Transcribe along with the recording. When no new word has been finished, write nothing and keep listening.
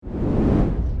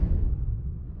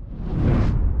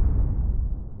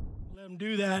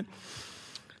that.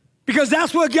 Because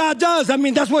that's what God does. I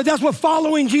mean, that's what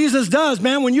following Jesus does,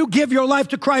 man. When you give your life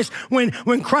to Christ, when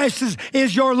Christ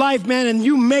is your life, man, and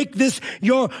you make this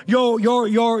your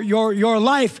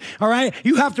life, all right,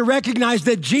 you have to recognize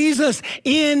that Jesus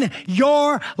in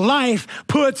your life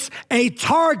puts a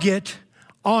target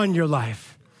on your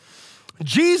life.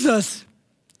 Jesus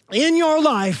in your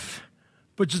life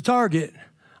puts a target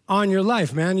on your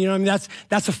life, man. You know what I mean?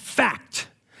 That's a fact.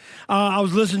 I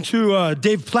was listening to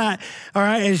Dave Platt, all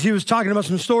right, as he was talking about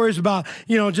some stories about,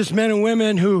 just men and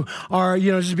women who are,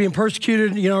 just being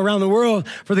persecuted, around the world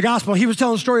for the gospel. He was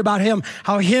telling a story about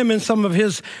how him and some of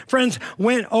his friends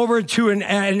went over to an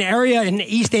area in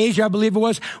East Asia, I believe it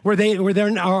was, where they're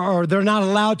not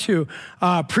allowed to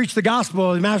preach the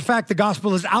gospel. As a matter of fact, the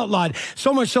gospel is outlawed,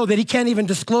 so much so that he can't even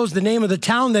disclose the name of the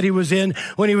town that he was in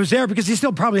when he was there, because he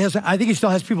still probably has, I think he still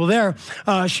has people there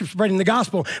spreading the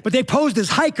gospel. But they posed as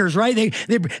hikers, right?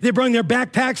 They brought their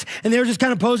backpacks, and they were just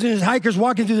kind of posing as hikers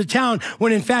walking through the town,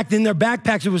 when in fact in their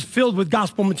backpacks it was filled with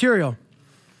gospel material.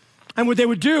 And what they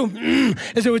would do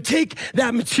is they would take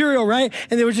that material, right,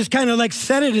 and they would just kind of like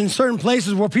set it in certain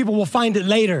places where people will find it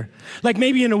later, like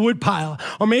maybe in a wood pile,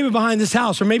 or maybe behind this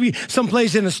house, or maybe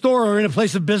someplace in a store or in a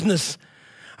place of business.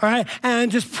 All right,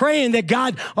 and just praying that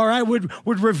God, all right, would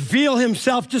reveal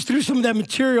himself just through some of that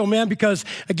material, man, because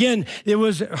again, it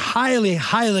was highly,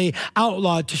 highly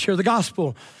outlawed to share the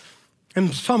gospel.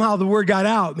 And somehow the word got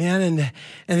out, man, and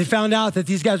they found out that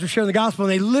these guys were sharing the gospel,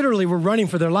 and they literally were running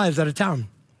for their lives out of town.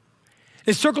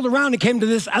 They circled around and came to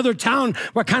this other town,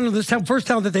 first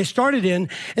town that they started in,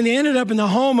 and they ended up in the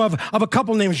home of a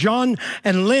couple named Jean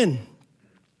and Lynn,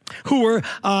 who were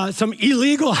some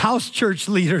illegal house church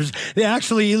leaders. They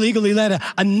actually illegally led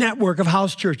a network of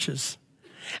house churches.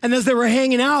 And as they were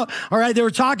hanging out, all right, they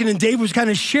were talking, and Dave was kind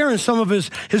of sharing some of his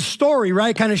story,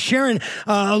 right? Kind of sharing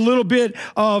a little bit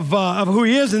of who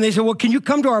he is. And they said, well, can you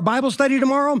come to our Bible study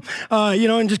tomorrow?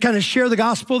 And just kind of share the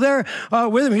gospel there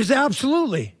with him. He said,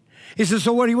 absolutely. He says,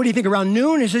 so what do you think, around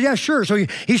noon? He said, yeah, sure. So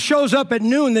he shows up at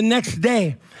noon the next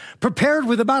day, prepared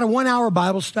with about a 1-hour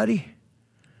Bible study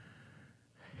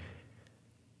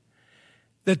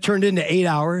that turned into 8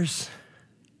 hours.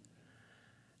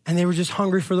 And they were just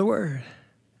hungry for the word.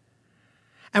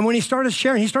 And when he started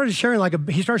sharing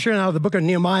out of the book of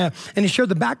Nehemiah, and he shared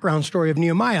the background story of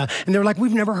Nehemiah. And they were like,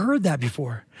 we've never heard that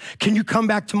before. Can you come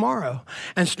back tomorrow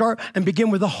and begin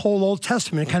with the whole Old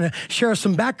Testament, kind of share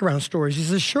some background stories? He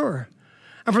says, sure.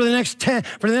 And for the next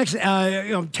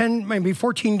 10, maybe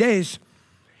 14 days,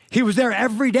 he was there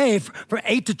every day for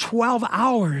 8 to 12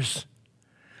 hours,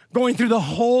 going through the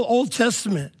whole Old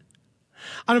Testament.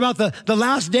 On about the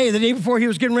last day, the day before he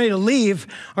was getting ready to leave,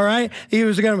 all right, he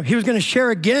was going to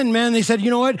share again, man. They said, you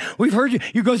know what? We've heard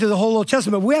you go through the whole Old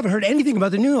Testament. We haven't heard anything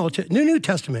about the New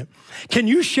Testament. Can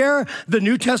you share the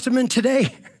New Testament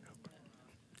today?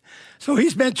 So he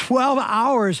spent 12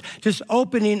 hours just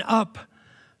opening up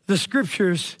the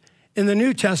scriptures in the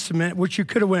New Testament, which you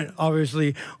could have went,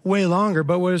 obviously, way longer.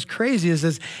 But what is crazy is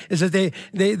that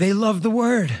they love the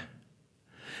word.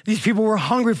 These people were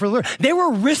hungry for the Lord. They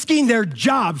were risking their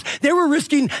jobs. They were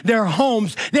risking their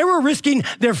homes. They were risking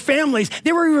their families.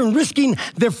 They were even risking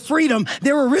their freedom.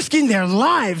 They were risking their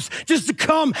lives just to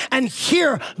come and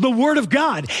hear the word of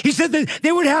God. He said that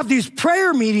they would have these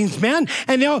prayer meetings, man.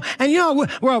 And when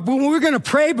we're going to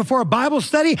pray before a Bible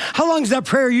study, how long does that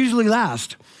prayer usually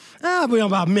last?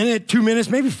 About a minute, 2 minutes,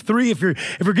 maybe 3 if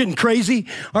we're getting crazy,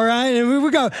 all right? And if we're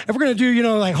going to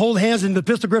do, like hold hands and the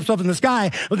pistol grips up in the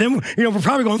sky, well, then, we're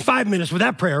probably going 5 minutes with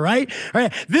that prayer, right? All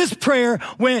right. This prayer,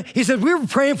 he said, we were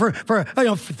praying for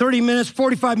 30 minutes,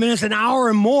 45 minutes, an hour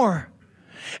and more.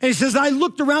 And he says, I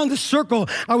looked around the circle.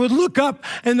 I would look up,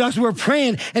 and as we were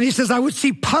praying, and he says, I would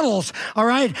see puddles, all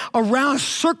right, around a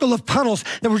circle of puddles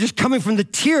that were just coming from the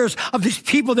tears of these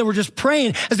people that were just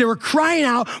praying as they were crying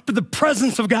out for the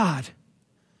presence of God.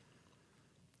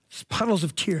 Just puddles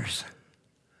of tears.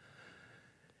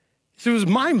 So it was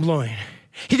mind-blowing.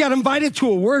 He got invited to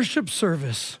a worship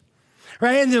service.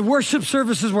 Right? And the worship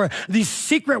services were these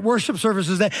secret worship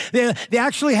services that they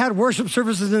actually had worship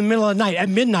services in the middle of the night, at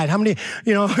midnight. How many,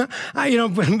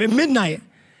 midnight,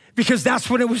 because that's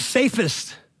when it was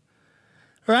safest.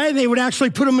 Right? They would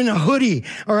actually put them in a hoodie,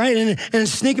 all right, and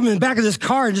sneak them in the back of this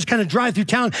car and just kind of drive through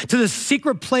town to this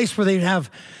secret place where they'd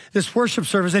have this worship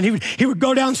service. And he would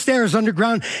go downstairs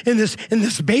underground in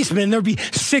this basement, and there'd be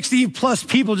 60 plus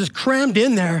people just crammed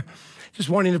in there, just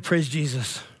wanting to praise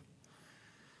Jesus.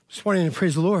 Just wanting to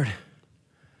praise the Lord.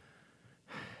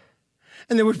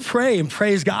 And they would pray and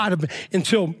praise God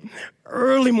until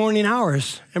early morning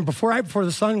hours and right before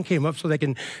the sun came up so they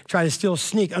can try to still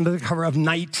sneak under the cover of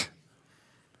night.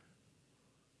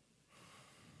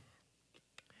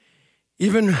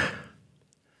 Even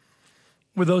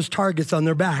with those targets on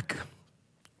their back,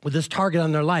 with this target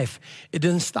on their life, it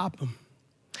didn't stop them.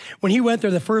 When he went there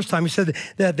the first time, he said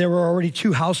that there were already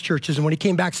 2 house churches, and when he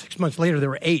came back 6 months later, there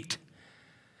were 8.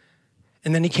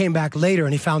 And then he came back later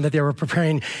and he found that they were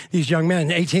preparing these young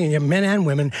men, 18, men and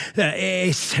women,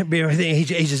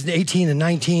 ages 18 and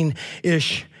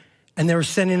 19-ish, and they were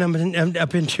sending them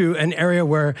up into an area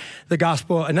where the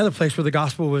gospel, another place where the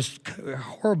gospel was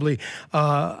horribly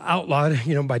outlawed,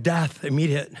 by death,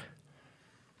 immediate.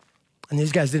 And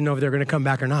these guys didn't know if they were going to come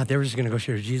back or not. They were just going to go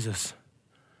share Jesus.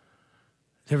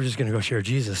 They were just going to go share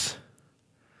Jesus.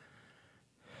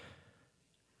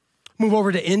 Move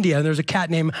over to India, and there's a cat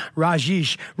named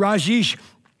Rajesh. Rajesh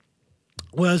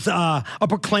was a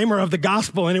proclaimer of the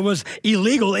gospel, and it was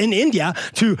illegal in India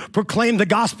to proclaim the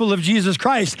gospel of Jesus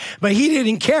Christ, but he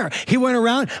didn't care. He went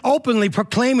around openly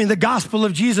proclaiming the gospel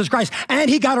of Jesus Christ, and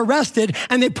he got arrested,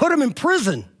 and they put him in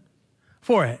prison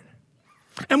for it.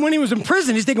 And when he was in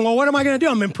prison, he's thinking, well, what am I going to do?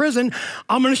 I'm in prison.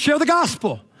 I'm going to share the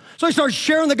gospel. So he started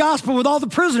sharing the gospel with all the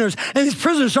prisoners, and these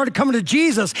prisoners started coming to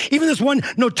Jesus. Even this one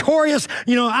notorious,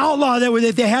 outlaw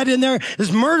that they had in there,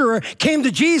 this murderer, came to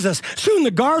Jesus. Soon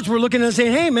the guards were looking and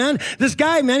saying, hey, man, this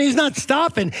guy, man, he's not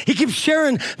stopping. He keeps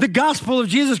sharing the gospel of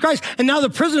Jesus Christ, and now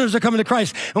the prisoners are coming to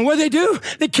Christ. And what did they do?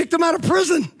 They kicked him out of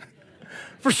prison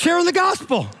for sharing the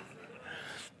gospel.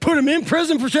 Put him in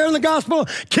prison for sharing the gospel,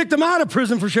 kicked him out of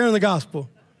prison for sharing the gospel.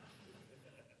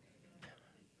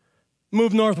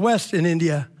 Moved northwest in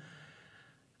India.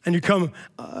 And you come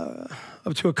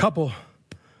up to a couple,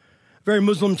 very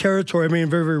Muslim territory, very,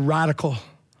 very radical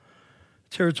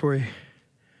territory.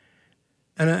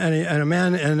 And a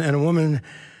man and a woman,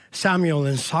 Samuel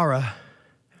and Sarah,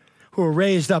 who were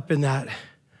raised up in that,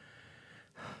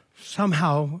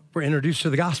 somehow were introduced to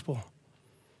the gospel.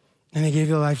 And they gave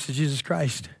their lives to Jesus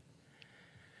Christ.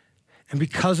 And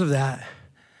because of that,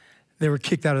 they were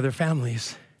kicked out of their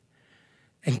families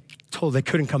and told they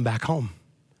couldn't come back home.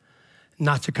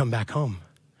 Not to come back home.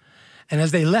 And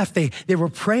as they left, they were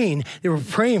praying. They were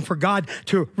praying for God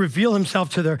to reveal himself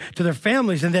to their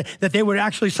families, and that they would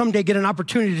actually someday get an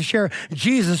opportunity to share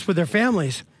Jesus with their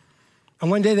families. And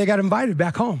one day they got invited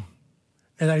back home.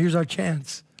 And thought, here's our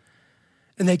chance.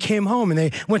 And they came home and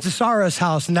they went to Sarah's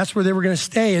house, and that's where they were going to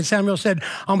stay. And Samuel said,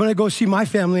 I'm going to go see my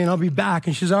family and I'll be back.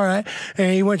 And she's all right.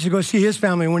 And he went to go see his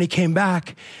family. And when he came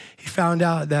back, he found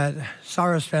out that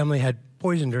Sarah's family had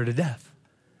poisoned her to death.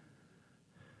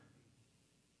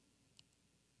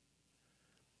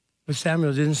 But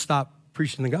Samuel didn't stop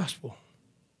preaching the gospel.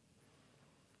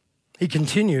 He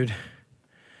continued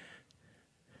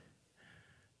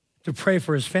to pray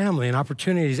for his family and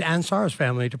opportunities and Sarah's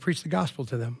family to preach the gospel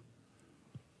to them.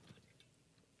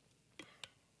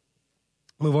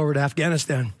 Move over to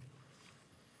Afghanistan,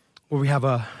 where we have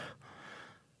a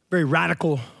very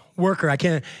radical worker. We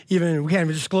can't even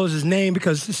disclose his name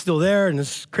because he's still there and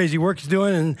this crazy work he's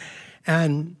doing.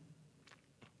 And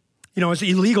it's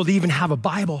illegal to even have a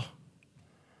Bible.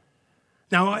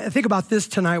 Now, think about this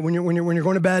tonight when you're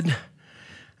going to bed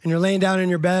and you're laying down in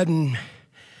your bed, and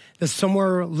there's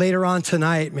somewhere later on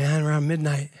tonight, man, around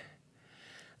midnight,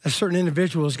 a certain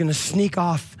individual is going to sneak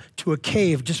off to a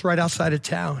cave just right outside of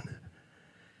town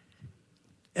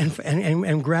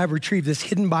and retrieve this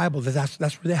hidden Bible. That's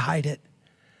where they hide it,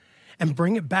 and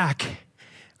bring it back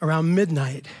around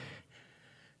midnight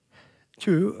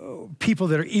to people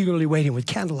that are eagerly waiting with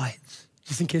candlelights,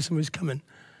 just in case somebody's coming,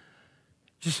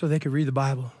 just so they could read the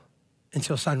Bible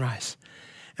until sunrise.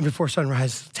 And before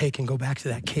sunrise, take and go back to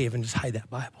that cave and just hide that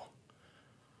Bible,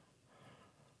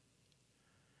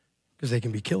 because they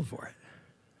can be killed for it.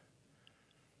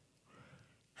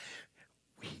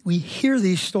 We hear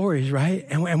these stories, right?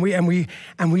 And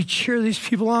we cheer these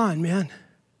people on, man.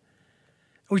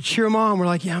 We cheer them on. We're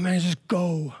like, yeah, man, just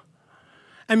go.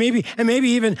 And maybe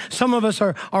even some of us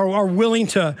are willing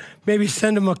to maybe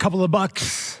send them a couple of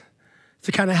bucks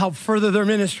to kind of help further their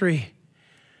ministry.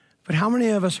 But how many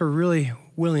of us are really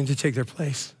willing to take their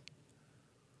place?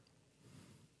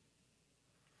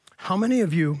 How many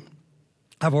of you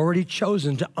have already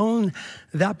chosen to own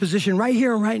that position right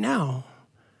here and right now?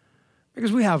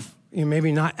 Because we have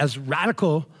maybe not as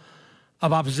radical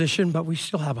of opposition, but we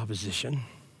still have opposition.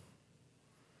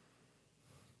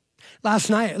 Last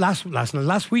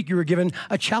week, you were given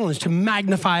a challenge to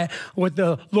magnify what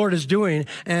the Lord is doing.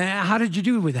 And how did you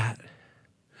do with that?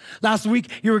 Last week,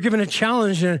 you were given a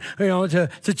challenge to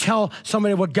tell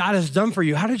somebody what God has done for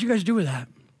you. How did you guys do with that?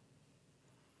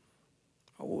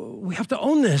 We have to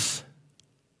own this.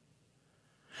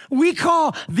 We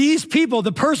call these people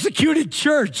the persecuted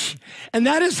church, and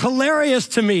that is hilarious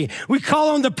to me. We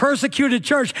call them the persecuted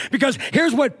church because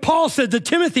here's what Paul said to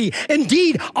Timothy.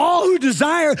 Indeed, all who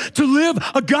desire to live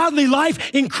a godly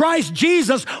life in Christ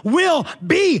Jesus will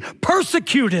be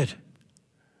persecuted.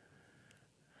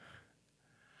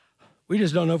 We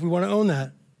just don't know if we want to own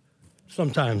that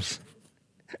sometimes.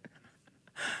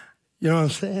 You know what I'm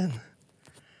saying?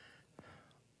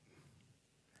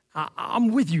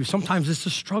 I'm with you. Sometimes it's a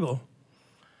struggle.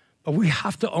 But we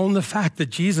have to own the fact that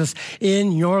Jesus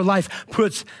in your life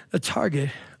puts a target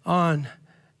on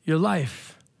your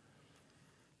life.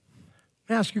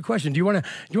 Let me ask you a question. Do you want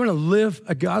to live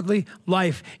a godly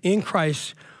life in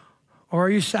Christ, or are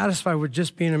you satisfied with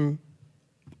just being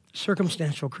a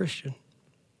circumstantial Christian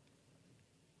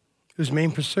whose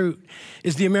main pursuit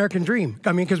is the American dream?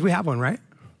 I mean, because we have one, right?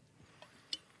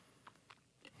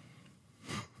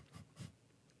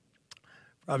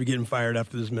 Probably getting fired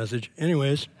after this message.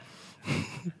 Anyways, let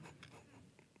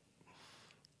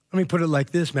me put it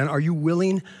like this, man. Are you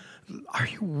willing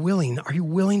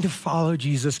to follow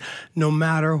Jesus no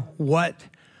matter what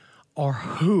or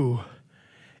who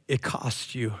it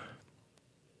costs you?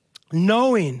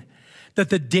 Knowing that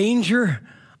the danger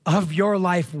of your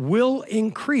life will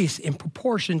increase in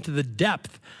proportion to the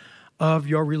depth of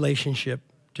your relationship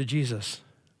to Jesus.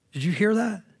 Did you hear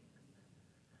that?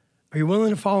 Are you willing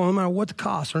to follow no matter what the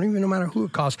cost, or even no matter who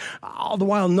it costs? All the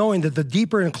while knowing that the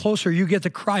deeper and closer you get to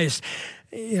Christ,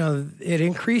 it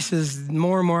increases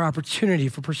more and more opportunity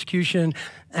for persecution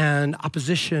and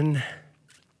opposition and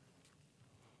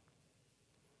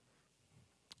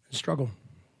struggle.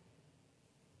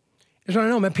 Here's what I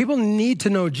know, man. People need to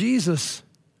know Jesus,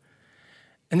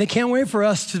 and they can't wait for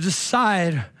us to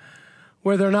decide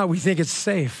whether or not we think it's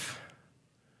safe.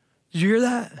 Did you hear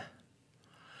that?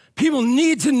 People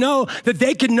need to know that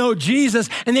they can know Jesus,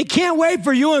 and they can't wait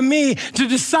for you and me to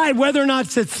decide whether or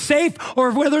not it's safe, or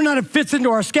whether or not it fits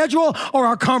into our schedule or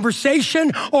our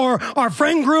conversation or our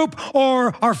friend group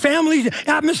or our family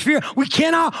atmosphere. We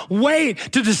cannot wait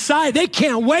to decide. They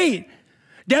can't wait.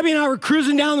 Debbie and I were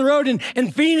cruising down the road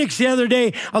in Phoenix the other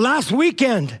day, last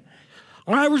weekend.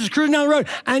 All right, we're just cruising down the road,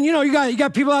 and you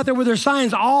got people out there with their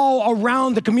signs all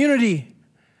around the community.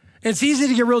 And it's easy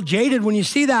to get real jaded when you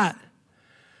see that.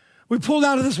 We pulled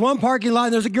out of this one parking lot,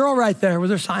 and there's a girl right there with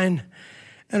her sign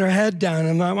and her head down.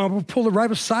 And I pulled her right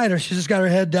beside her. She just got her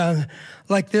head down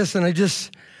like this. And I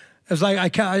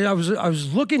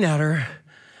was looking at her,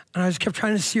 and I just kept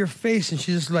trying to see her face, and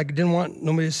she just didn't want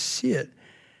nobody to see it.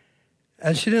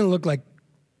 And she didn't look like,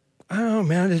 I don't know,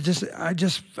 man. I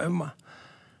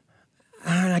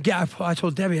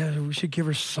told Debbie we should give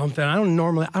her something. I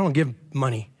don't give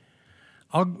money.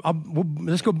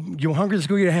 Let's go. You hungry? Let's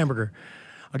go get a hamburger.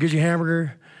 I'll get you a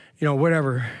hamburger,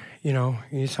 whatever, you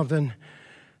need something.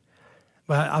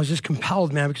 But I was just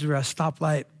compelled, man, because we were at a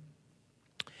stoplight.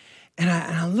 And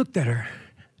I looked at her,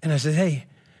 and I said, hey,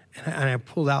 and I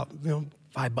pulled out,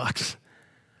 $5.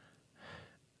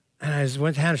 And I just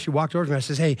went to hand her. She walked over to me. I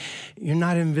says, hey, you're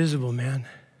not invisible, man.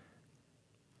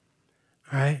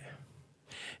 All right?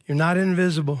 You're not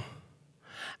invisible,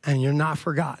 and you're not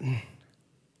forgotten.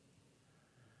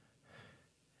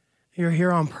 You're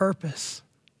here on purpose.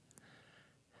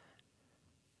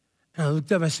 And I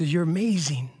looked up, I said, you're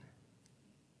amazing.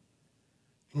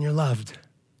 And you're loved.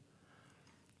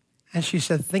 And she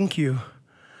said, thank you.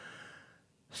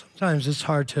 Sometimes it's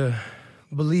hard to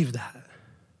believe that.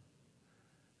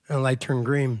 And the light turned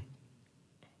green.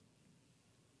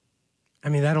 I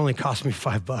mean, that only cost me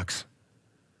 $5.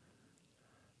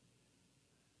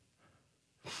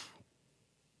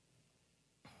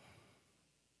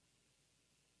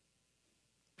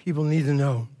 People need to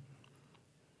know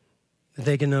that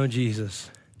they can know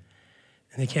Jesus,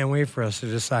 and they can't wait for us to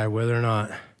decide whether or not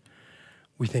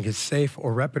we think it's safe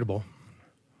or reputable.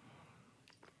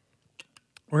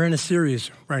 We're in a series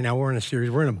right now. We're in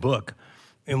a book,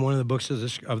 in one of the books of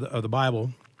the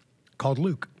Bible called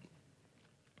Luke.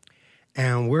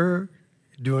 And we're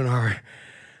doing our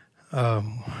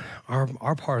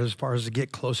part as far as to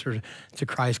get closer to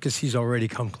Christ, because he's already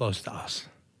come close to us.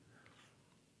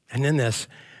 And in this,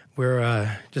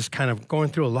 we're just kind of going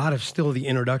through a lot of still the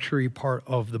introductory part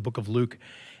of the book of Luke,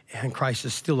 and Christ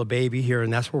is still a baby here,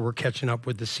 and that's where we're catching up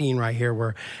with the scene right here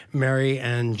where Mary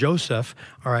and Joseph,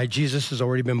 all right, Jesus has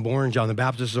already been born, John the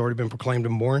Baptist has already been proclaimed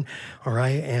and born, all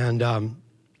right, and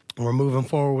we're moving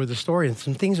forward with the story, and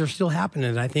some things are still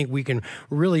happening that I think we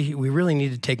really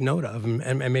need to take note of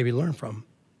and maybe learn from.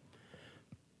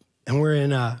 And we're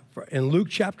in Luke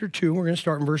chapter 2, we're going to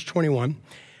start in verse 21.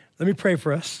 Let me pray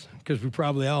for us, because we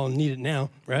probably all need it now,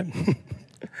 right?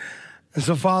 And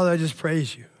so, Father, I just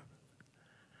praise you.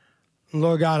 And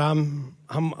Lord God,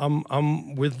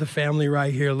 I'm with the family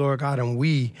right here, Lord God, and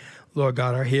we, Lord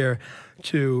God, are here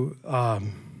to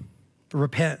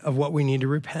repent of what we need to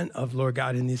repent of, Lord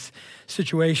God, in these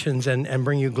situations and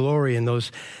bring you glory in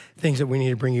those things that we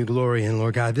need to bring you glory in,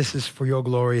 Lord God. This is for your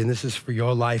glory and this is for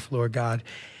your life, Lord God.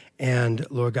 And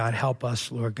Lord God, help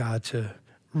us, Lord God, to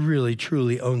really,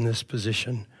 truly own this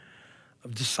position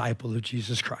of disciple of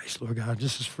Jesus Christ, Lord God.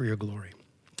 This is for your glory.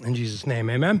 In Jesus' name,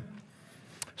 amen.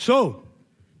 So,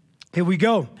 here we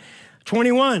go.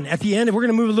 21, at the end, we're going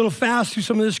to move a little fast through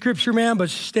some of the scripture, man, but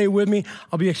stay with me.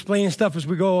 I'll be explaining stuff as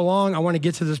we go along. I want to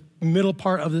get to this middle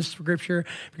part of this scripture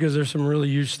because there's some really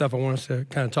huge stuff I want us to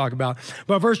kind of talk about.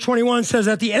 But verse 21 says,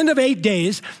 at the end of 8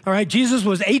 days, all right, Jesus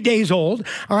was 8 days old,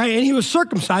 all right, and he was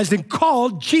circumcised and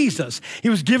called Jesus. He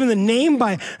was given the name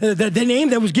by the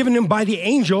name that was given him by the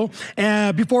angel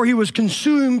before he was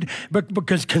conceived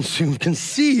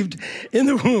in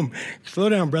the womb. Slow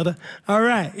down, brother. All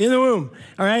right, in the womb.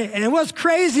 All right, and what's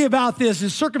crazy about this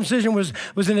is circumcision was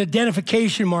an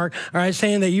identification mark, all right,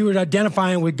 saying that you were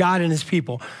identifying with God and his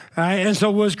people. All right, and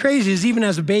so what's crazy is even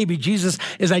as a baby, Jesus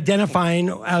is identifying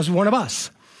as one of us.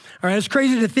 All right, it's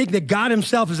crazy to think that God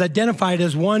himself is identified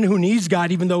as one who needs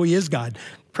God, even though he is God.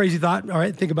 Crazy thought. All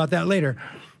right, think about that later.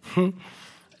 All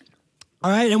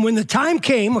right, and when the time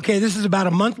came, okay, this is about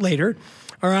a month later,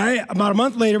 all right, about a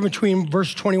month later between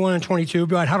verse 21 and 22.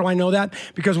 But how do I know that?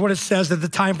 Because what it says at the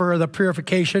time for the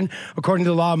purification, according to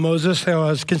the law of Moses, it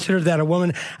was considered that a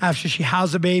woman, after she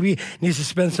has a baby, needs to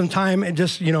spend some time and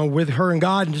just, with her and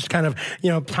God and just kind of,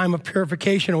 time of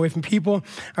purification away from people.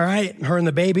 All right, her and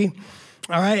the baby.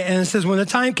 All right, and it says, when the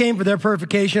time came for their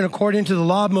purification, according to the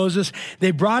law of Moses,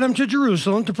 they brought him to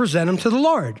Jerusalem to present him to the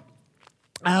Lord.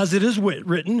 As it is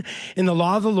written in the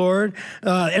law of the Lord,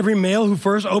 every male who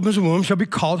first opens a womb shall be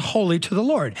called holy to the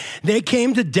Lord. They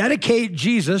came to dedicate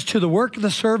Jesus to the work, the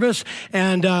service,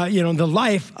 and, the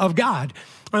life of God.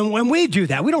 And when we do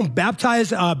that, we don't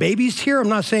baptize babies here. I'm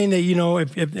not saying that,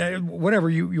 if whatever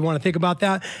you want to think about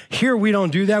that. Here, we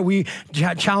don't do that. We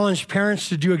challenge parents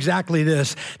to do exactly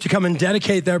this, to come and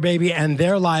dedicate their baby and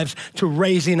their lives to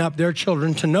raising up their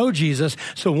children to know Jesus.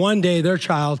 So one day their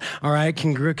child, all right,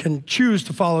 can choose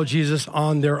to follow Jesus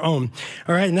on their own.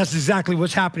 All right, and that's exactly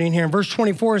what's happening here. In verse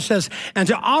 24, it says, and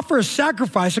to offer a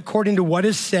sacrifice according to what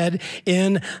is said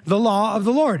in the law of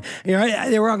the Lord.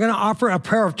 They were going to offer a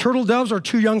pair of turtle doves or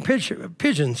 2 young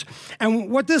pigeons.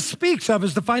 And what this speaks of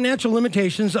is the financial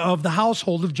limitations of the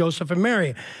household of Joseph and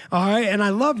Mary. All right. And I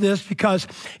love this because,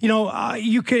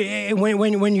 you could,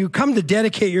 when you come to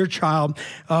dedicate your child,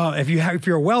 if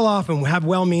you're well off and have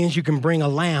well means, you can bring a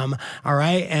lamb. All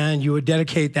right. And you would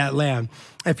dedicate that lamb.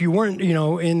 If you weren't,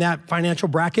 in that financial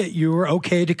bracket, you were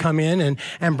okay to come in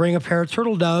and bring a pair of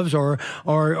turtle doves or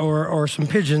some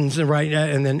pigeons, right,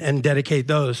 and dedicate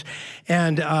those.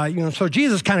 And, so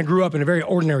Jesus kind of grew up in a very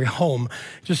ordinary home,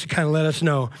 just to kind of let us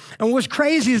know. And what's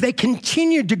crazy is they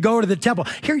continued to go to the temple.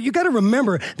 Here, you got to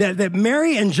remember that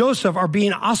Mary and Joseph are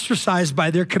being ostracized by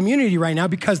their community right now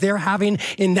because they're having,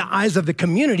 in the eyes of the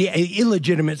community, an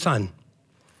illegitimate son.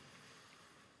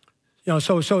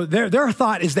 So their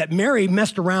thought is that Mary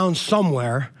messed around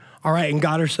somewhere, all right, and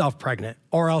got herself pregnant,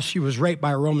 or else she was raped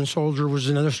by a Roman soldier, was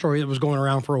another story that was going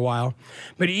around for a while.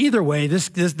 But either way,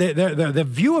 the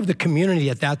view of the community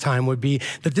at that time would be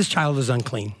that this child is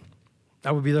unclean.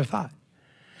 That would be their thought.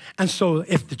 And so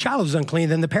if the child is unclean,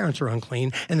 then the parents are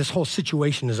unclean, and this whole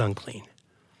situation is unclean.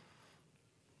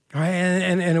 All right,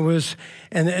 and it was,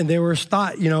 and they were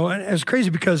thought, and it was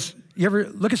crazy because you ever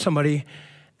look at somebody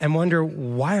and wonder,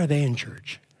 why are they in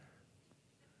church?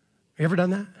 You ever done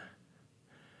that?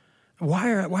 Why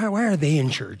are they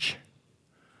in church?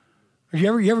 You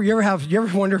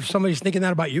ever wonder if somebody's thinking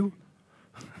that about you?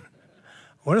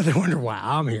 What if they wonder why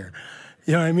I'm here?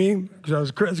 You know what I mean?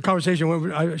 Because the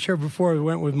conversation I shared before, I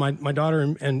went with my daughter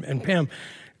and Pam,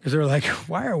 because they were like,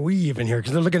 why are we even here?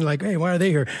 Because they're looking like, hey, why are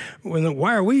they here?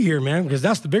 Why are we here, man? Because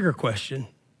that's the bigger question.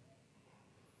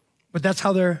 But that's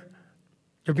how they're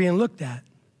being looked at.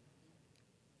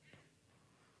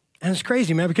 And it's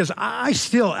crazy, man, because I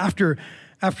still, after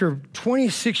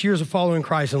 26 years of following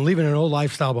Christ and leaving an old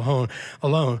lifestyle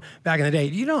alone back in the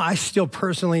day, I still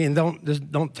personally, and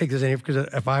don't take this any, because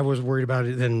if I was worried about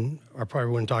it, then I probably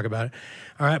wouldn't talk about it.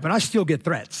 All right, but I still get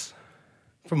threats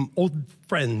from old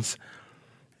friends,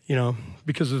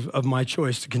 because of my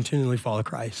choice to continually follow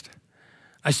Christ.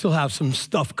 I still have some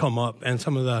stuff come up, and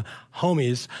some of the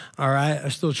homies, all right,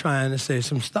 are still trying to say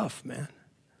some stuff, man.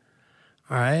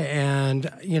 All right, and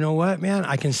you know what, man?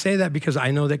 I can say that because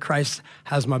I know that Christ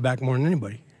has my back more than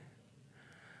anybody.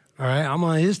 All right, I'm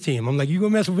on his team. I'm like, you go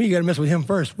mess with me, you got to mess with him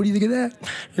first. What do you think of that?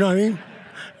 You know what I mean?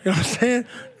 You know what I'm saying?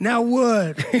 Now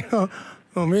what? You know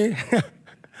what I mean?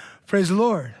 Praise the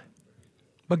Lord.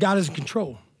 But God is in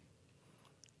control.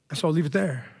 And so I'll leave it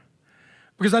there.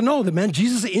 Because I know that, man,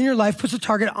 Jesus in your life puts a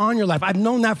target on your life. I've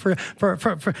known that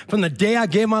from the day I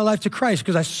gave my life to Christ,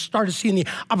 because I started seeing the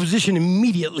opposition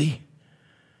immediately.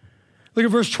 Look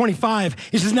at verse 25.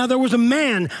 He says, now there was a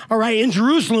man, all right, in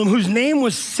Jerusalem whose name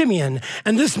was Simeon.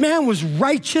 And this man was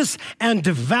righteous and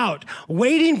devout,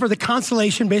 waiting for the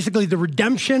consolation, basically the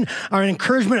redemption or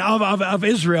encouragement of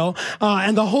Israel.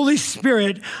 And the Holy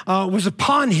Spirit was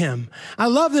upon him. I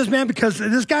love this, man, because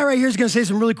this guy right here is going to say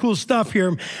some really cool stuff here,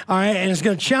 all right, and it's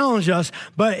going to challenge us.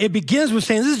 But it begins with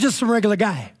saying, this is just some regular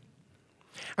guy.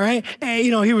 All right, and,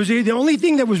 you know, the only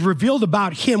thing that was revealed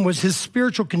about him was his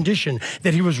spiritual condition,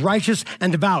 that he was righteous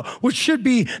and devout, which should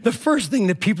be the first thing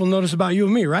that people notice about you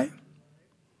and me, right?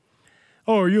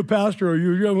 Oh, are you a pastor? Or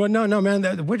you? No,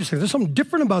 man. Wait a second. There's something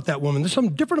different about that woman. There's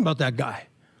something different about that guy.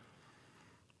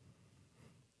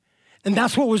 And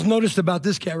that's what was noticed about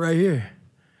this cat right here.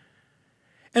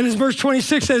 And as verse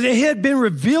 26 says, it had been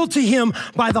revealed to him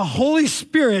by the Holy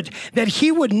Spirit that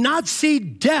he would not see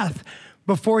death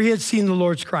before he had seen the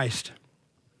Lord's Christ.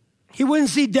 He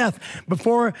wouldn't see death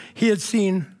before he had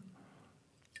seen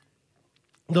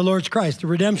the Lord's Christ, the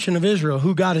redemption of Israel,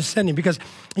 who God is sending. Because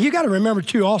you got to remember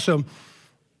too also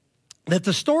that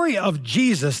the story of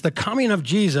Jesus, the coming of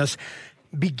Jesus,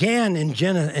 began in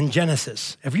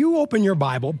Genesis. If you open your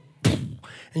Bible and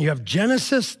you have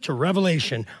Genesis to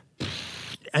Revelation,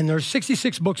 and there's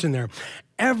 66 books in there,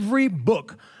 every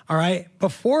book, all right,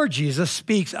 before Jesus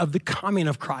speaks of the coming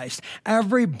of Christ.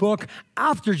 Every book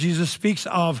after Jesus speaks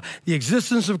of the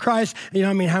existence of Christ, you know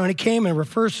what I mean, how he came, and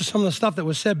refers to some of the stuff that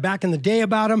was said back in the day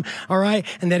about him, all right,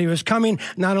 and that he was coming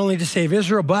not only to save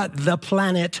Israel, but the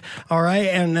planet, all right,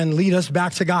 and lead us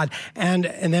back to God. And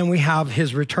then we have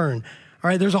his return. All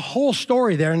right, there's a whole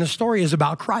story there, and the story is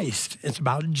about Christ. It's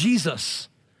about Jesus.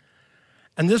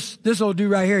 And this old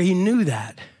dude right here, he knew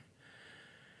that.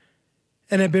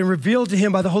 And it had been revealed to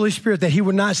him by the Holy Spirit that he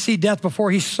would not see death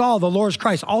before he saw the Lord's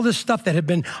Christ. All this stuff that had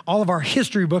been, all of our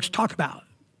history books talk about.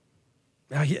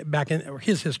 Back in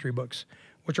his history books,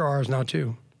 which are ours now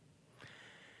too.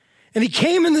 And he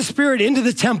came in the Spirit into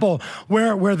the temple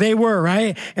where they were,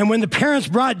 right? And when the parents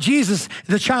brought Jesus,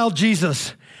 the child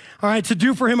Jesus, all right, to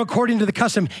do for him according to the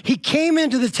custom, he came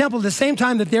into the temple at the same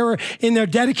time that they were in there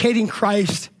dedicating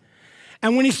Christ.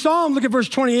 And when he saw him, look at verse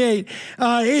 28,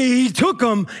 he took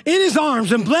him in his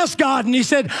arms and blessed God. And he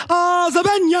said,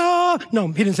 Zabenya. No,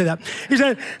 he didn't say that. He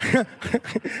said,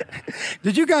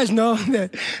 did you guys know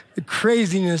that the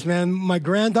craziness, man? My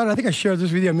granddaughter, I think I shared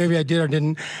this with you. Maybe I did or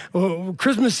didn't.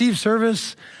 Christmas Eve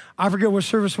service, I forget what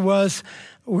service it was.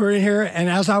 We were in here, and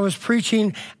as I was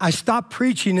preaching, I stopped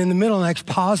preaching in the middle, and I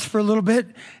paused for a little bit.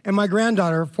 And my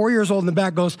granddaughter, 4 years old in the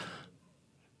back, goes,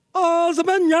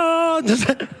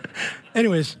 Zabenya.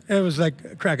 Anyways, it was like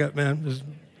a crack up, man. It was a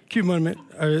cute moment.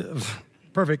 It was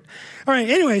perfect. All right,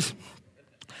 anyways.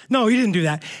 No, he didn't do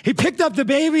that. He picked up the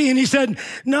baby and he said,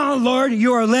 no, Lord,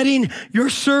 you are letting your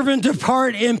servant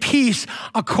depart in peace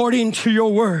according to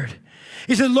your word.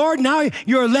 He said, Lord, now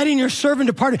you are letting your servant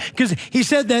depart. Because he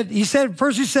said that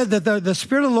the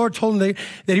Spirit of the Lord told him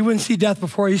that he wouldn't see death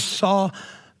before he saw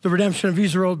the redemption of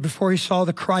Israel, before he saw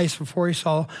the Christ, before he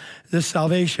saw this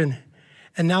salvation.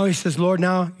 And now he says, Lord,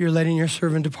 now you're letting your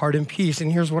servant depart in peace. And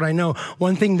here's what I know.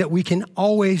 One thing that we can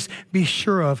always be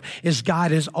sure of is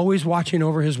God is always watching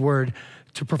over his word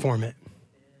to perform it.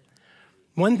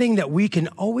 One thing that we can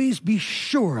always be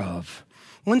sure of,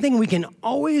 one thing we can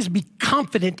always be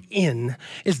confident in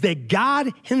is that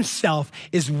God himself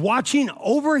is watching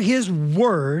over his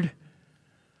word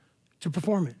to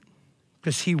perform it.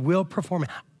 Because he will perform it.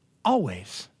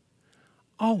 Always.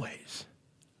 Always.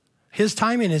 His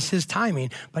timing is his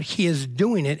timing, but he is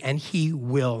doing it and he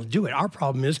will do it. Our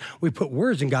problem is we put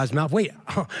words in God's mouth. Wait,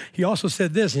 he also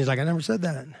said this. And he's like, I never said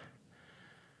that.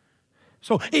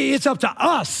 So it's up to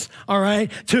us, all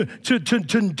right,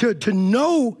 to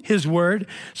know his word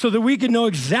so that we can know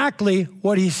exactly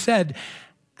what he said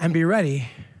and be ready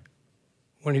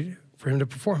for him to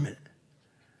perform it.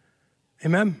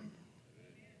 Amen?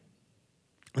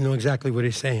 I know exactly what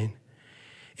he's saying.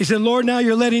 He said, Lord, now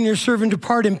you're letting your servant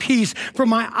depart in peace, for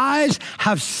my eyes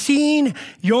have seen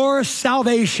your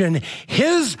salvation,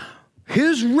 his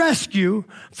rescue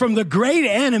from the great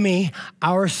enemy,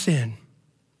 our sin.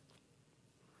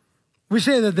 We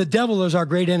say that the devil is our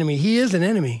great enemy. He is an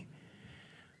enemy.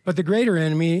 But the greater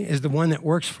enemy is the one that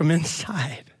works from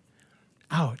inside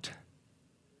out.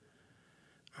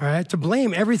 All right? To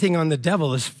blame everything on the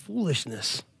devil is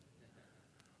foolishness.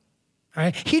 All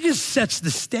right? He just sets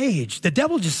the stage. The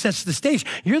devil just sets the stage.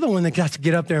 You're the one that got to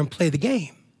get up there and play the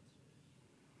game.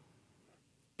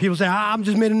 People say, I've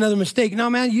just made another mistake. No,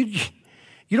 man, you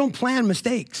don't plan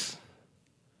mistakes.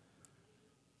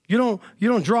 You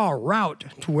don't draw a route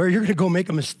to where you're going to go make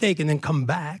a mistake and then come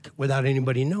back without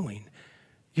anybody knowing.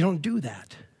 You don't do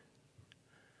that.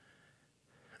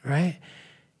 All right?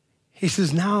 He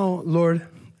says, now, Lord,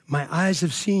 my eyes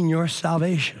have seen your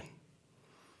salvation,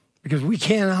 because we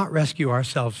cannot rescue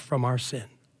ourselves from our sin.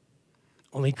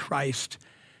 Only Christ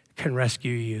can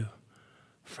rescue you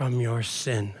from your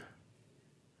sin.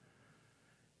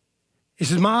 He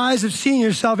says, my eyes have seen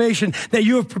your salvation that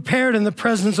you have prepared in the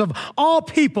presence of all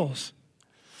peoples.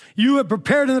 You have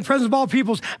prepared in the presence of all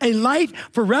peoples a light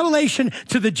for revelation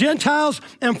to the Gentiles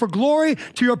and for glory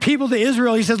to your people, to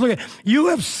Israel. He says, look,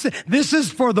 this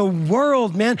is for the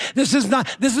world, man. This is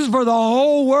for the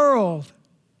whole world.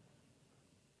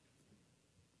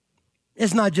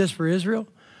 It's not just for Israel,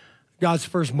 God's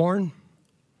firstborn.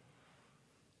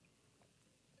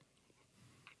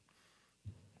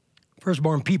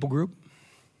 Firstborn people group.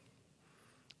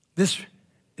 This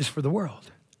is for the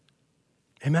world.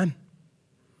 Amen.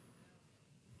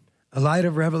 A light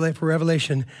of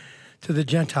revelation to the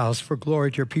Gentiles, for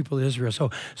glory to your people Israel.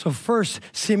 So first,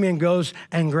 Simeon goes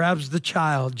and grabs the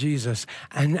child, Jesus,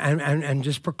 and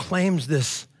just proclaims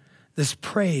this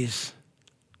praise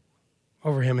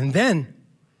over him. And then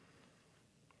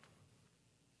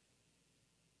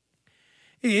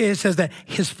it says that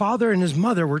his father and his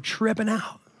mother were tripping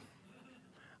out.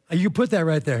 You put that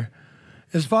right there.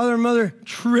 His father and mother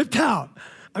tripped out.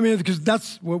 I mean, because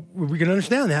that's what we can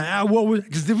understand that.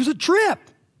 Because it was a trip.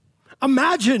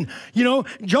 Imagine,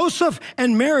 Joseph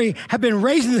and Mary have been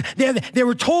raised. They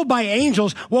were told by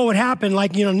angels what would happen,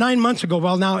 9 months ago.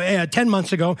 Well, now 10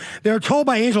 months ago, they were told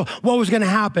by angels what was going to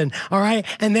happen. All right,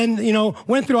 and then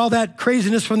went through all that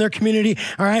craziness from their community.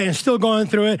 All right, and still going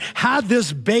through it. Had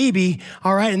this baby.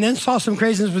 All right, and then saw some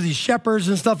craziness with these shepherds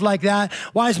and stuff like that.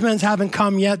 Wise men haven't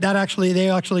come yet. They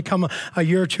actually come a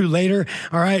year or two later.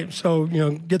 All right, so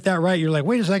get that right. You're like,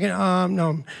 wait a second,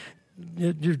 no.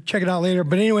 You check it out later.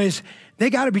 But anyways,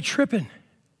 they got to be tripping.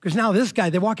 Because now this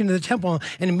guy, they walk into the temple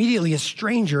and immediately a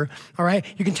stranger, all right?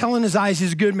 You can tell in his eyes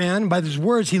he's a good man. By his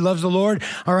words, he loves the Lord,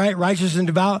 all right? Righteous and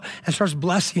devout, and starts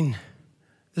blessing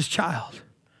this child.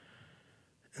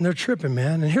 And they're tripping,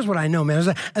 man. And here's what I know,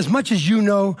 man. As much as you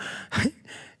know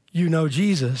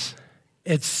Jesus,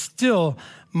 it's still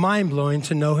mind-blowing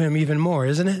to know him even more,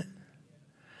 isn't it?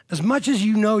 As much as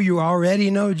you already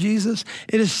know Jesus,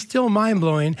 it is still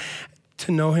mind-blowing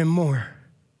to know him more.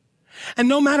 And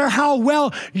no matter how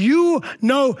well you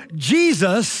know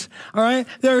Jesus, all right,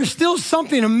 there is still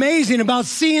something amazing about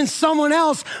seeing someone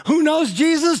else who knows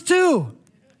Jesus too.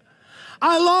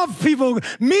 I love people.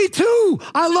 Me too.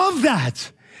 I love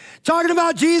that. Talking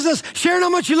about Jesus, sharing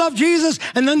how much you love Jesus,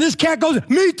 and then this cat goes,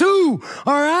 me too,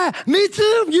 all right? Me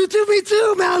too, you too, me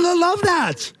too, man. I love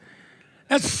that.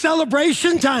 That's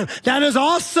celebration time. That is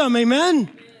awesome, amen?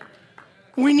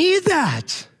 We need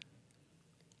that.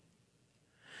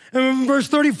 And verse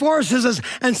 34 it says,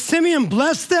 and Simeon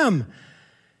blessed them.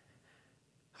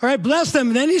 All right, bless them.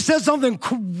 And then he said something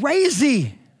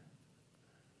crazy.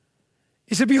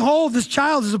 He said, behold, this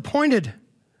child is appointed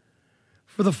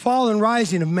for the fall and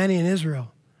rising of many in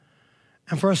Israel,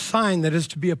 and for a sign that is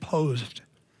to be opposed.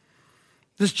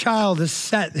 This child is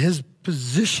set, his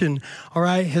position, all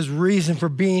right, his reason for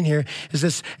being here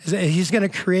is he's going to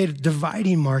create a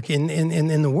dividing mark in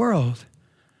the world.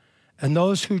 And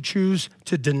those who choose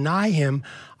to deny him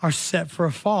are set for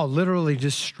a fall, literally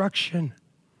destruction.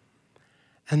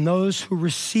 And those who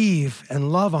receive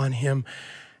and love on him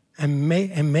and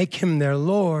make him their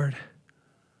Lord,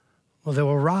 well, they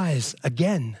will rise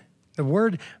again. The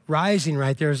word rising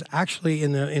right there is actually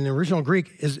in the original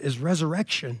Greek is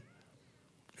resurrection.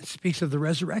 It speaks of the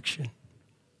resurrection.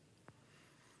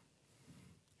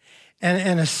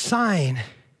 And a sign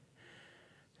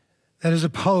that is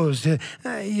opposed,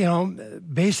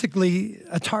 basically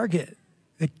a target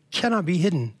that cannot be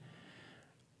hidden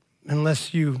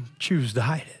unless you choose to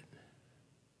hide it.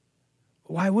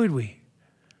 Why would we?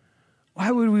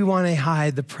 Why would we want to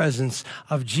hide the presence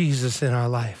of Jesus in our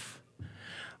life?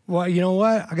 Well, you know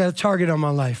what? I got a target on my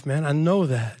life, man. I know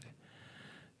that.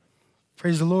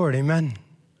 Praise the Lord, amen.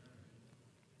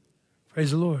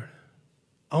 Praise the Lord.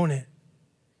 Own it.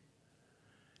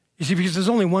 You see, because there's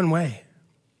only one way.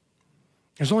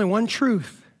 There's only one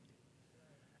truth.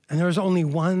 And there's only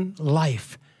one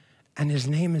life. And his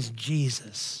name is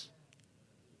Jesus.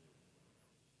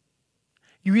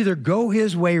 You either go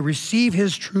his way, receive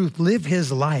his truth, live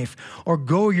his life, or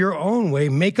go your own way,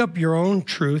 make up your own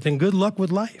truth, and good luck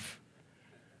with life.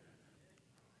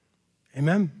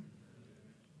 Amen?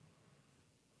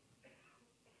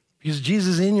 Because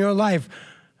Jesus in your life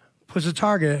puts a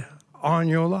target on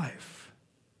your life.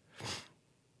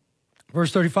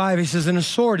 Verse 35, he says, and a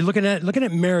sword, looking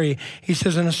at Mary, he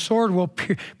says, and a sword will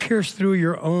pierce through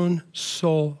your own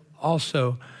soul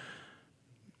also.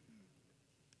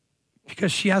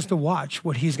 Because she has to watch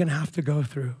what he's going to have to go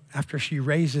through after she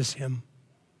raises him.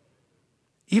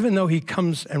 Even though he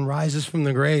comes and rises from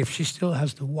the grave, she still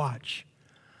has to watch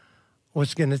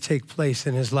what's going to take place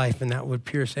in his life, and that would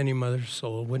pierce any mother's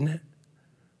soul, wouldn't it?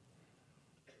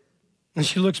 And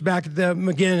she looks back at them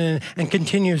again and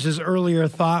continues his earlier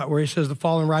thought where he says, the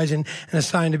fall and rising and a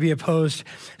sign to be opposed,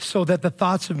 so that the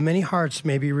thoughts of many hearts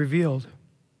may be revealed.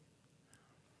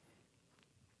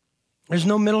 There's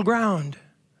no middle ground.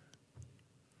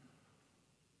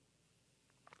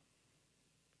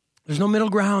 There's no middle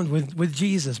ground with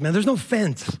Jesus, man. There's no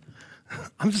fence.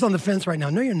 I'm just on the fence right now.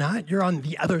 No, you're not. You're on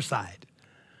the other side.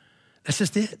 That's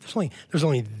just it. There's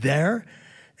only there,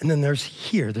 and then there's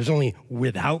here. There's only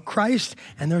without Christ,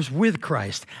 and there's with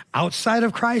Christ. Outside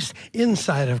of Christ,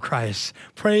 inside of Christ.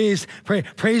 Praise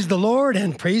the Lord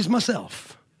and praise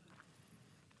myself.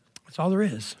 That's all there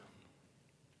is.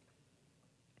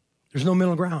 There's no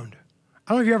middle ground.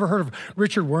 I don't know if you ever heard of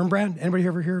Richard Wurmbrand. Anybody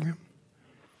ever hear of him?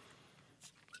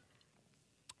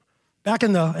 Back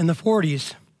in the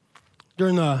 40s,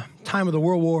 during the time of the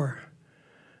World War,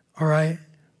 all right,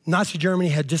 Nazi Germany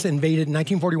had just invaded,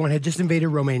 1941, had just invaded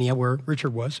Romania, where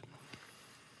Richard was,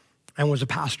 and was a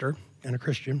pastor and a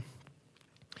Christian.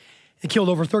 It killed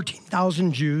over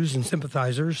 13,000 Jews and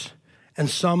sympathizers, and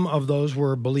some of those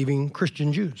were believing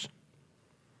Christian Jews.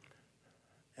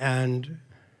 And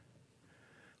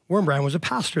Wurmbrand was a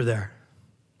pastor there.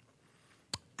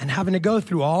 And having to go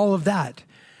through all of that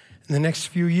in the next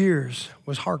few years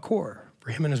was hardcore for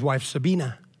him and his wife,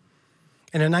 Sabina.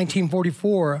 And in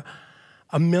 1944,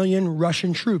 1 million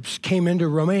Russian troops came into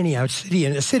Romania, a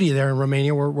city there in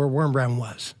Romania where Wurmbrand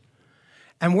was.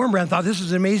 And Wurmbrand thought this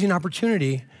was an amazing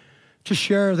opportunity to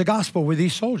share the gospel with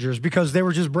these soldiers because they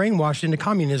were just brainwashed into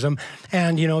communism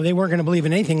and, they weren't going to believe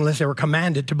in anything unless they were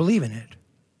commanded to believe in it.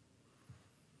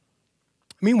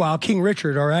 Meanwhile, King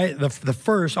Richard, all right, the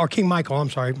first, or King Michael, I'm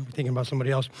sorry, I'm thinking about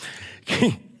somebody else.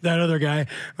 That other guy,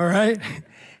 all right?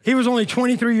 He was only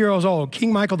 23 years old.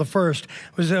 King Michael I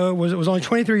was only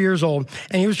 23 years old,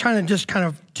 and he was trying to just kind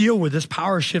of deal with this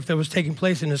power shift that was taking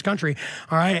place in his country,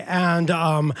 all right? And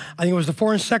I think it was the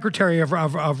foreign secretary of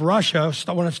Russia,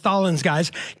 one of Stalin's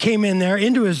guys, came in there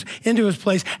into his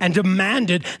place and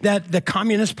demanded that the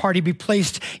Communist Party be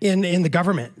placed in the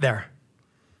government there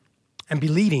and be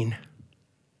leading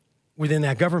within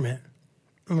that government.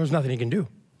 And there was nothing he can do.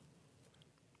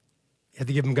 You had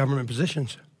to give him government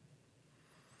positions.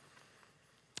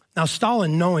 Now,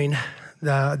 Stalin, knowing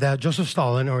that Joseph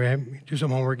Stalin, or do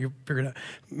some homework, you figured out,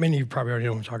 many of you probably already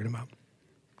know what I'm talking about,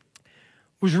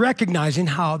 was recognizing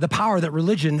how the power that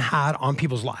religion had on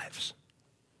people's lives.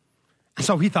 And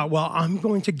so he thought, well, I'm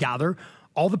going to gather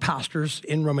all the pastors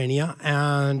in Romania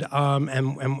and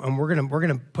we're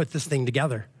gonna put this thing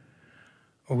together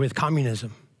with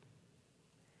communism.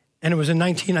 And it was in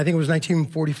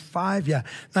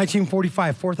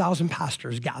 1945, 4,000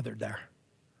 pastors gathered there.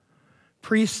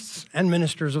 Priests and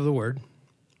ministers of the word,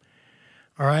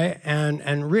 all right?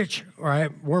 And Rich, all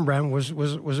right, Wurmbrand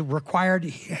was required,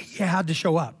 he had to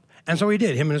show up. And so he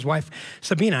did, him and his wife,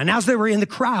 Sabina. And as they were in the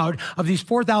crowd of these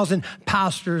 4,000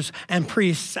 pastors and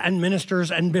priests and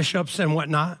ministers and bishops and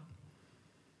whatnot,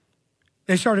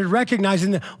 they started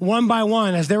recognizing that one by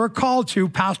one, as they were called to,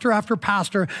 pastor after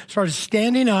pastor started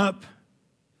standing up,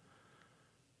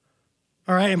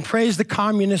 all right, and praised the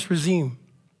communist regime,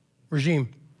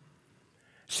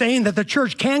 saying that the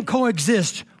church can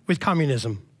coexist with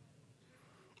communism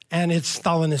and its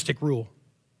Stalinistic rule.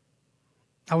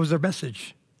 That was their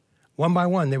message. One by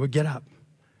one, they would get up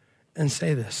and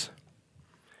say this.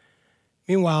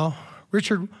 Meanwhile,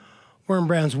 Richard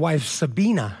Wurmbrand's wife,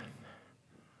 Sabina,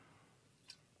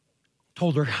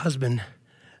 told her husband,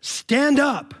 stand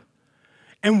up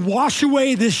and wash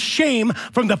away this shame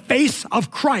from the face of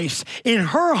Christ. In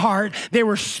her heart, they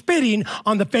were spitting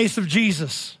on the face of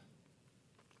Jesus.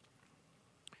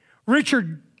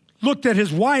 Richard looked at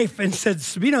his wife and said,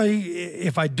 Sabina,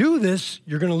 if I do this,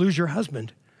 you're going to lose your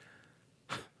husband.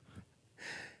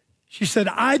 She said,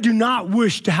 I do not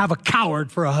wish to have a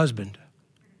coward for a husband.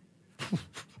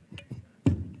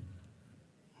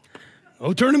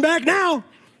 No turning back now.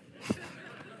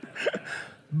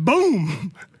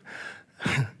 Boom.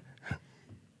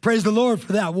 Praise the Lord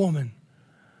for that woman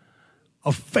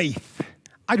of faith.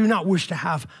 I do not wish to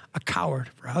have a coward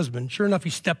for a husband. Sure enough, he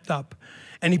stepped up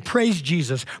and he praised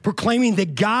Jesus, proclaiming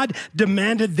that God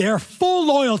demanded their full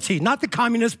loyalty, not the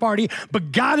Communist Party,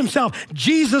 but God himself,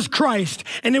 Jesus Christ.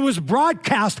 And it was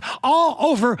broadcast all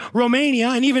over Romania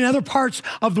and even other parts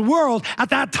of the world at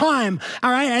that time,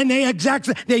 all right? And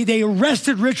they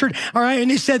arrested Richard, all right? And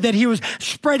they said that he was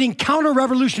spreading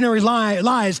counter-revolutionary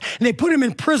lies, and they put him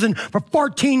in prison for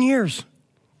 14 years,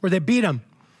 where they beat him,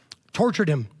 tortured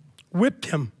him, whipped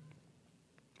him,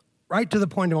 right to the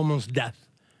point of almost death.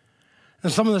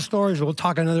 And some of the stories we'll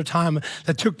talk another time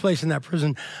that took place in that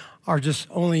prison are just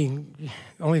only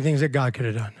things that God could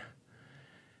have done.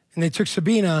 And they took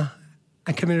Sabina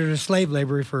and committed her to slave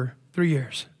labor for 3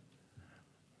 years.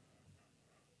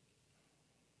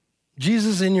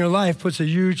 Jesus in your life puts a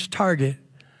huge target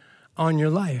on your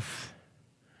life.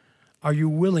 Are you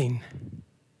willing?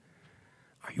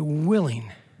 Are you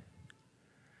willing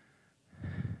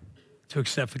to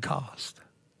accept the cost?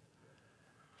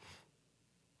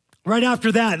 Right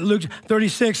after that, Luke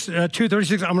 36,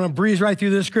 2:36, I'm going to breeze right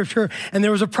through this scripture. And there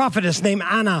was a prophetess named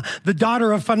Anna, the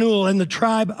daughter of Phanuel in the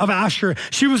tribe of Asher.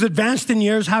 She was advanced in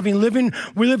years, having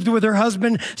lived with her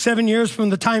husband 7 years from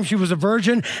the time she was a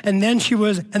virgin. And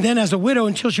then as a widow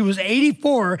until she was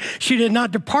 84, she did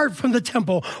not depart from the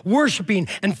temple, worshiping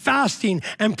and fasting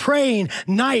and praying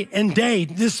night and day.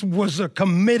 This was a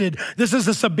committed, this is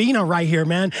a Sabina right here,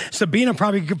 man. Sabina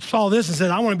probably saw this and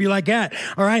said, I want to be like that,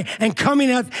 all right? And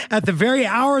coming at the very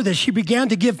hour that she began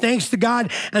to give thanks to God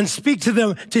and speak of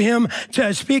him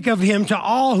to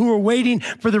all who were waiting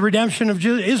for the redemption of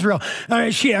Israel,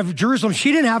 of Jerusalem.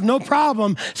 She didn't have no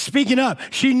problem speaking up.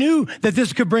 She knew that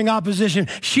this could bring opposition.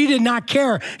 She did not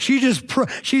care. She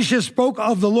just spoke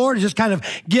of the Lord and just kind of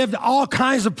give all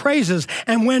kinds of praises.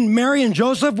 And when Mary and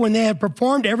Joseph, when they had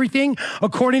performed everything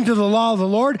according to the law of the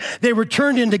Lord, they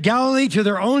returned into Galilee to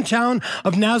their own town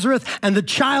of Nazareth, and the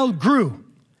child grew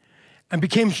and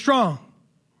became strong,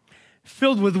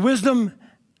 filled with wisdom,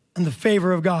 and the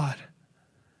favor of God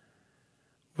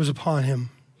was upon him.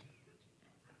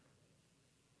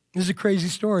 This is a crazy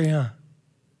story, huh?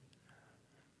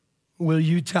 Will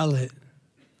you tell it?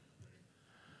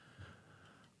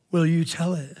 Will you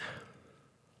tell it?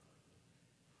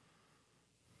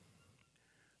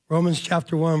 Romans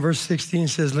chapter 1, verse 16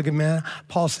 says, look at man,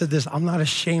 Paul said this, I'm not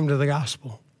ashamed of the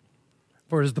gospel,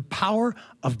 for it is the power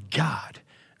of God.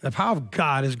 The power of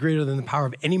God is greater than the power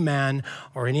of any man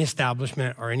or any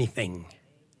establishment or anything.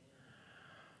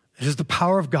 It is the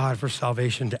power of God for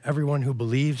salvation to everyone who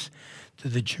believes, to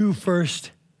the Jew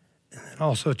first, and then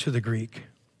also to the Greek.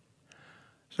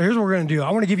 So here's what we're going to do.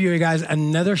 I want to give you guys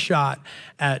another shot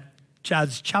at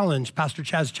Chad's challenge, Pastor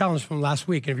Chad's challenge from last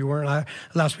week. And if you weren't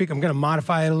last week, I'm going to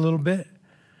modify it a little bit.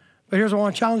 But here's what I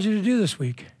want to challenge you to do this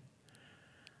week.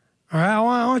 All right, I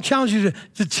want to challenge you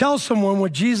to tell someone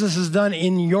what Jesus has done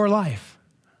in your life.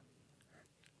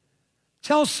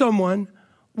 Tell someone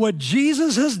what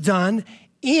Jesus has done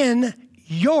in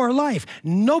your life.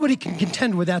 Nobody can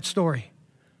contend with that story.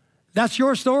 That's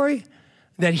your story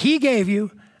that he gave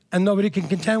you, and nobody can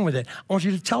contend with it. I want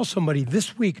you to tell somebody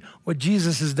this week what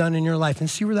Jesus has done in your life and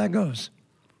see where that goes.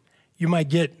 You might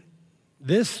get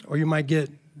this, or you might get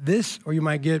this, or you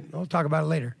might get, we'll talk about it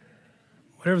later.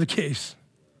 Whatever the case.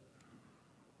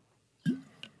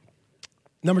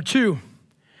 Number 2,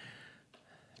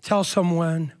 tell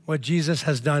someone what Jesus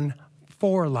has done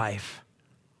for life.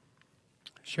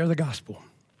 Share the gospel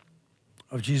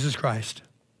of Jesus Christ.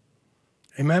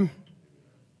 Amen?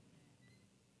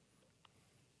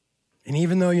 And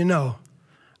even though you know,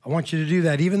 I want you to do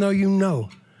that, even though you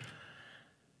know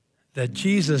that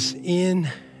Jesus in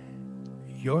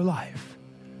your life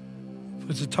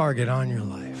puts a target on your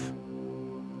life.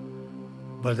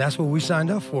 But that's what we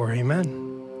signed up for, amen?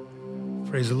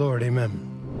 Praise the Lord, amen.